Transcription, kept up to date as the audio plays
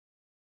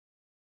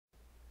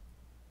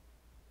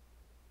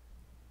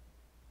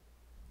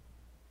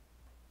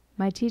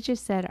My teacher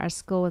said our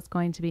school was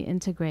going to be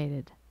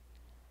integrated.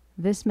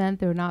 This meant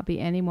there would not be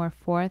any more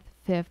 4th,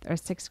 5th, or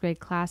 6th grade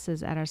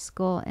classes at our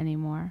school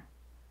anymore.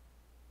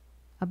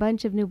 A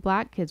bunch of new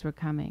black kids were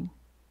coming.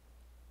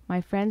 My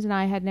friends and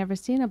I had never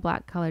seen a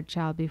black-colored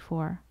child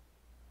before.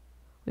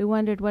 We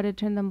wondered what had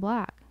turned them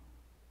black.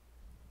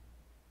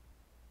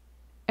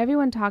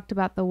 Everyone talked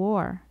about the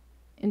war,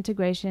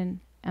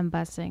 integration, and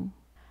busing.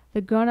 The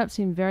grown-ups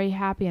seemed very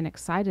happy and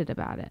excited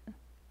about it.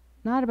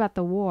 Not about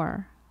the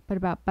war, but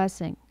about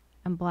busing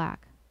and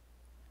black.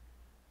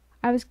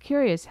 I was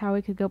curious how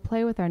we could go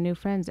play with our new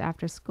friends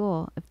after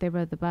school if they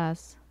rode the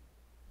bus.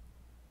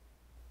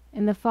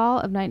 In the fall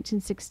of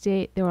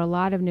 1968, there were a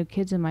lot of new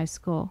kids in my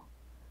school.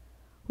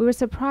 We were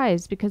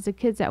surprised because the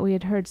kids that we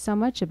had heard so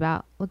much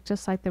about looked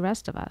just like the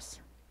rest of us.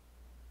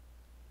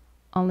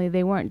 Only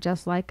they weren't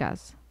just like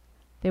us.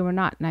 They were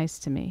not nice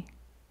to me.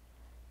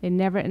 They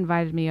never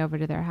invited me over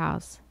to their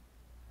house.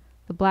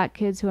 The black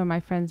kids who were my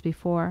friends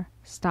before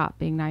stopped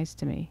being nice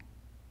to me.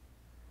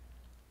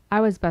 I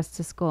was bused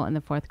to school in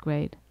the 4th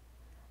grade.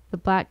 The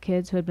black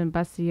kids who had been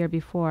bused the year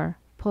before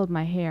pulled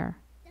my hair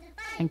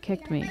and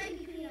kicked me.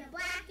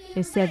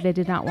 They said they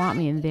did not want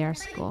me in their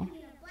school.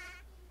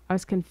 I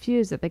was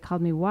confused that they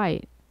called me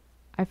white.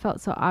 I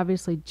felt so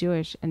obviously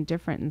Jewish and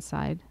different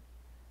inside.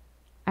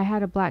 I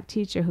had a black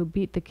teacher who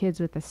beat the kids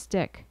with a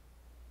stick.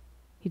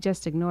 He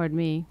just ignored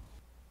me.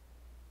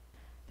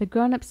 The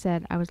grown-up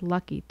said I was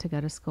lucky to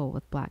go to school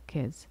with black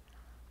kids.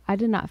 I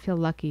did not feel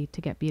lucky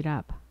to get beat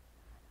up.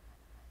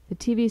 The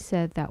TV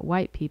said that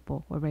white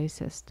people were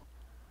racist.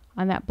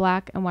 On that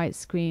black and white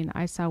screen,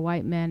 I saw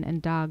white men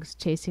and dogs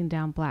chasing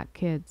down black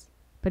kids.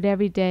 But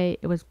every day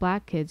it was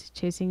black kids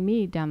chasing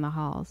me down the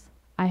halls.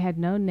 I had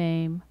no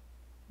name,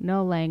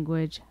 no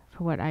language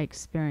for what I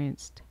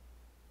experienced.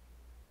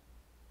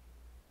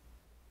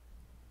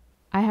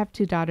 I have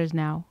 2 daughters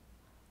now.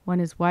 One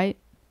is white,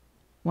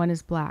 one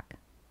is black.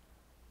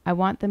 I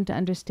want them to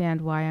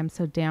understand why I'm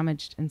so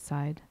damaged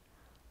inside.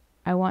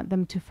 I want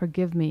them to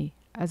forgive me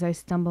as I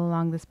stumble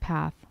along this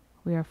path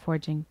we are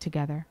forging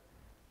together.